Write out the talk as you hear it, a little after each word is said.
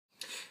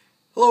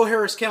Hello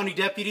Harris County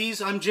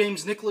Deputies, I'm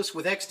James Nicholas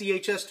with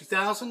XDHS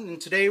 2000,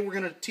 and today we're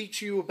going to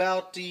teach you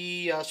about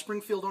the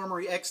Springfield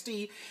Armory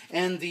XD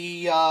and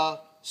the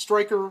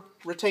striker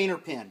retainer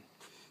pin,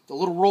 the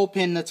little roll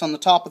pin that's on the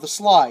top of the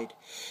slide.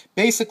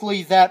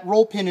 Basically that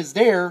roll pin is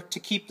there to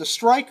keep the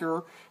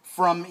striker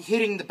from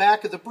hitting the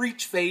back of the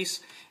breech face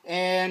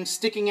and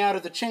sticking out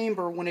of the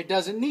chamber when it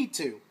doesn't need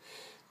to.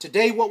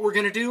 Today what we're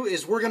going to do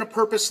is we're going to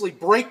purposely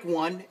break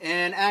one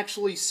and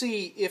actually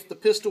see if the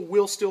pistol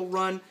will still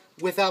run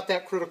without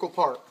that critical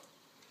part.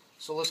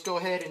 So let's go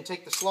ahead and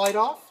take the slide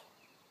off.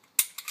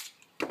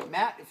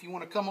 Matt, if you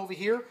want to come over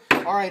here.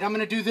 Alright, I'm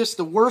going to do this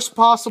the worst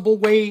possible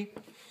way.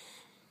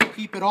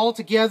 Keep it all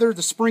together,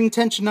 the spring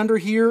tension under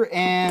here,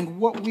 and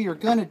what we are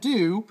going to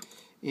do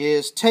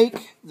is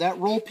take that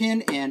roll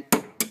pin and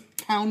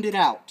pound it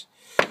out.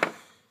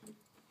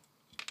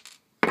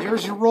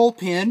 There's your roll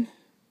pin,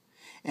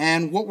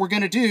 and what we're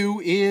going to do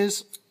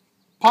is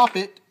pop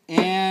it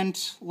and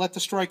let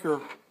the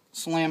striker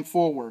slam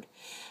forward.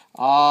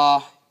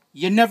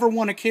 You never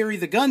want to carry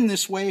the gun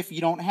this way if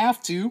you don't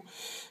have to.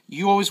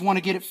 You always want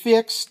to get it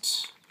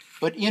fixed.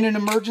 But in an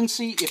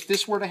emergency, if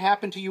this were to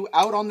happen to you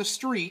out on the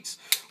streets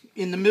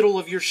in the middle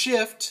of your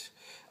shift,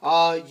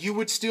 you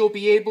would still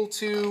be able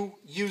to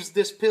use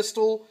this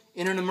pistol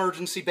in an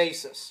emergency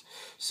basis.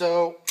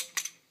 So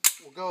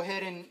we'll go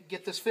ahead and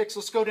get this fixed.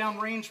 Let's go down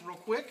range real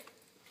quick.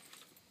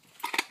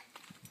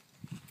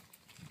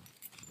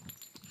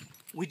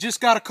 We just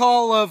got a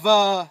call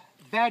of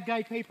bad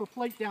guy paper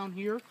plate down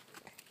here,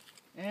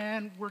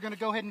 and we're going to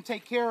go ahead and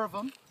take care of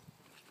them.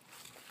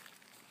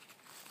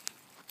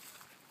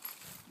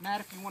 Matt,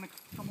 if you want to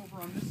come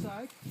over on this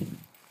side.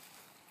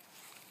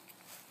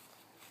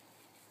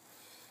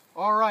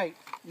 Alright,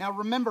 now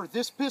remember,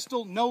 this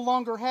pistol no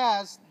longer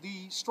has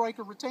the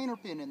striker retainer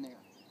pin in there.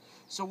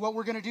 So what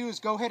we're going to do is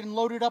go ahead and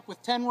load it up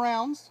with 10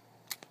 rounds.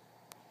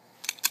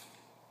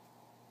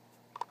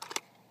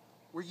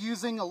 We're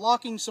using a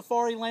Locking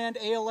Safariland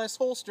ALS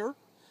holster,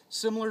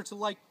 similar to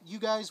like you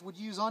guys would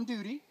use on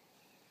duty.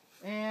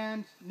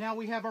 And now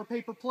we have our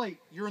paper plate.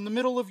 You're in the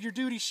middle of your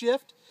duty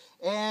shift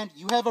and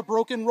you have a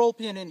broken roll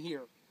pin in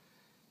here.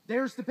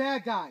 There's the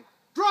bad guy.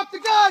 Drop the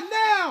gun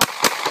now!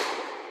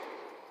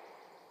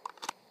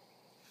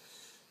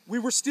 We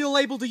were still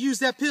able to use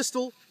that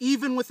pistol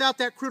even without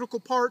that critical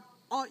part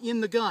in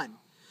the gun.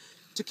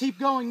 To keep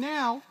going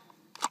now,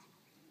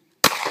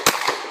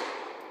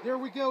 there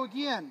we go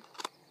again.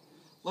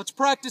 Let's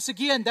practice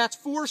again. That's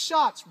 4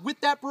 shots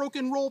with that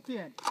broken roll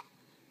pin.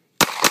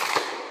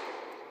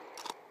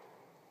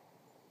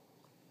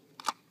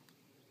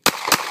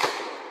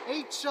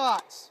 8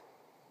 shots.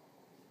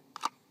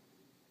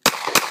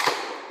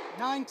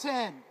 9,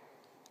 10.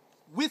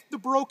 With the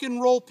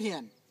broken roll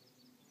pin.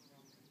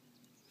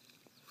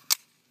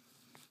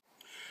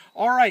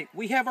 Alright,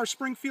 we have our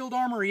Springfield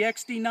Armory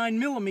XD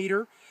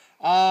 9mm,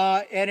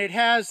 and it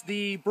has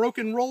the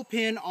broken roll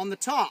pin on the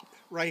top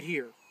right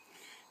here.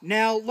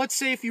 Now, let's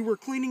say if you were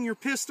cleaning your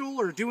pistol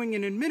or doing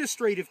an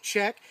administrative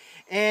check,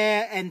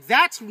 and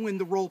that's when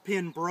the roll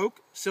pin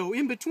broke, so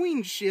in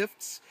between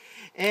shifts,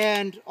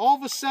 and all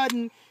of a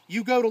sudden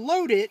you go to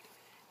load it,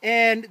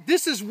 and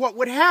this is what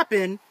would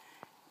happen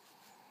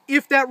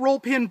if that roll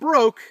pin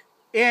broke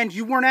and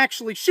you weren't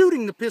actually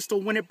shooting the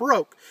pistol when it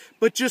broke,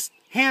 but just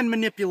hand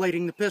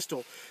manipulating the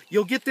pistol.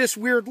 You'll get this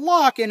weird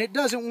lock and it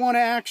doesn't want to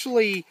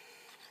actually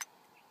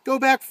go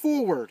back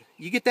forward.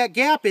 You get that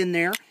gap in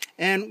there,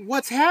 and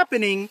what's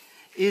happening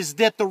is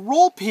that the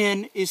roll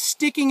pin is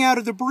sticking out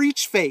of the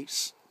breech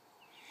face,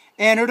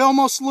 and it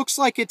almost looks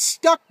like it's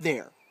stuck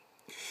there.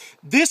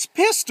 This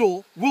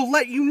pistol will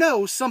let you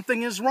know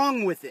something is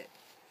wrong with it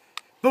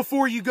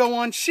before you go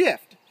on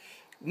shift.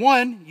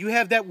 1, you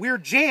have that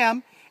weird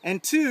jam,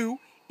 and 2,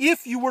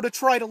 if you were to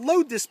try to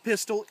load this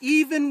pistol,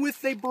 even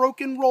with a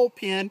broken roll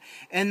pin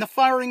and the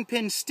firing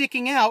pin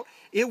sticking out,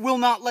 it will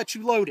not let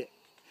you load it.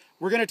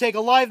 We're going to take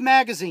a live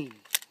magazine.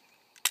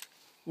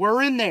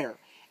 We're in there.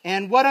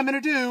 And what I'm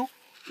going to do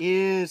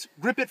is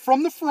grip it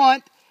from the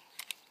front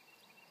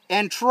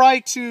and try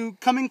to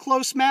come in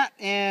close, Matt,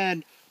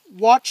 and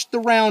watch the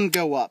round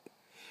go up.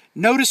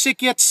 Notice it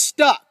gets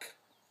stuck.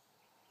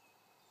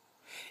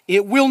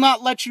 It will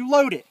not let you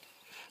load it.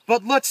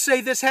 But let's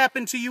say this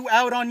happened to you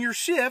out on your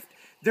shift.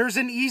 There's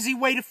an easy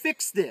way to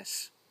fix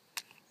this.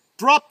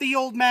 Drop the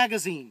old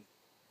magazine.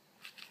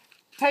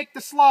 Take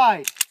the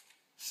slide.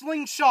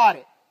 Slingshot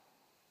it.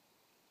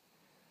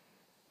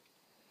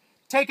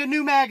 Take a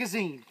new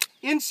magazine,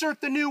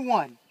 insert the new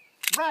one,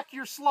 rack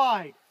your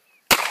slide,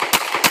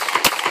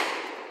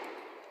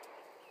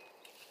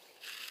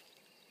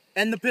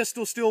 and the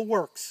pistol still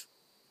works.